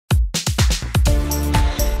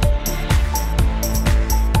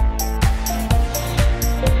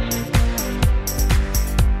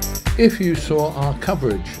If you saw our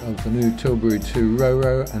coverage of the new Tilbury to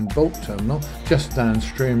Ro-Ro and bulk terminal just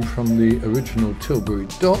downstream from the original Tilbury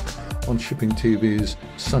dock on Shipping TV's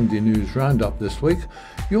Sunday News Roundup this week,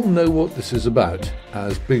 you'll know what this is about,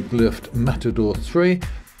 as Big Lift Matador 3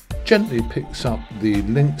 gently picks up the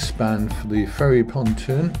link span for the ferry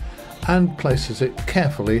pontoon and places it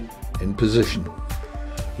carefully in position.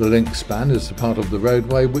 The link span is the part of the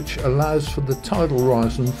roadway which allows for the tidal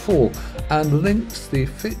rise and fall and links the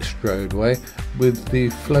fixed roadway with the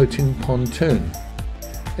floating pontoon.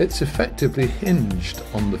 It's effectively hinged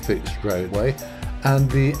on the fixed roadway, and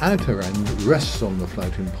the outer end rests on the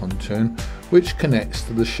floating pontoon, which connects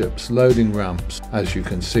to the ship's loading ramps, as you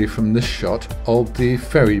can see from this shot of the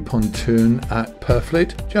ferry pontoon at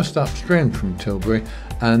Purfleet, just upstream from Tilbury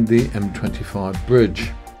and the M25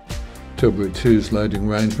 bridge. Tilbury 2's loading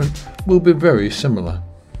arrangement will be very similar.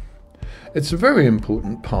 It's a very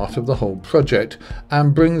important part of the whole project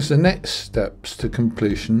and brings the next steps to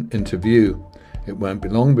completion into view. It won't be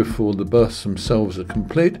long before the berths themselves are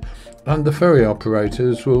complete and the ferry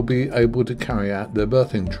operators will be able to carry out their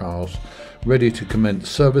berthing trials, ready to commence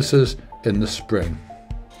services in the spring.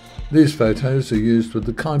 These photos are used with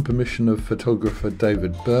the kind permission of photographer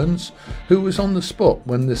David Burns, who was on the spot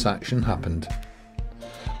when this action happened.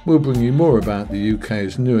 We'll bring you more about the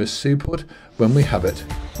UK's newest seaport when we have it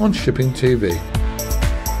on Shipping TV.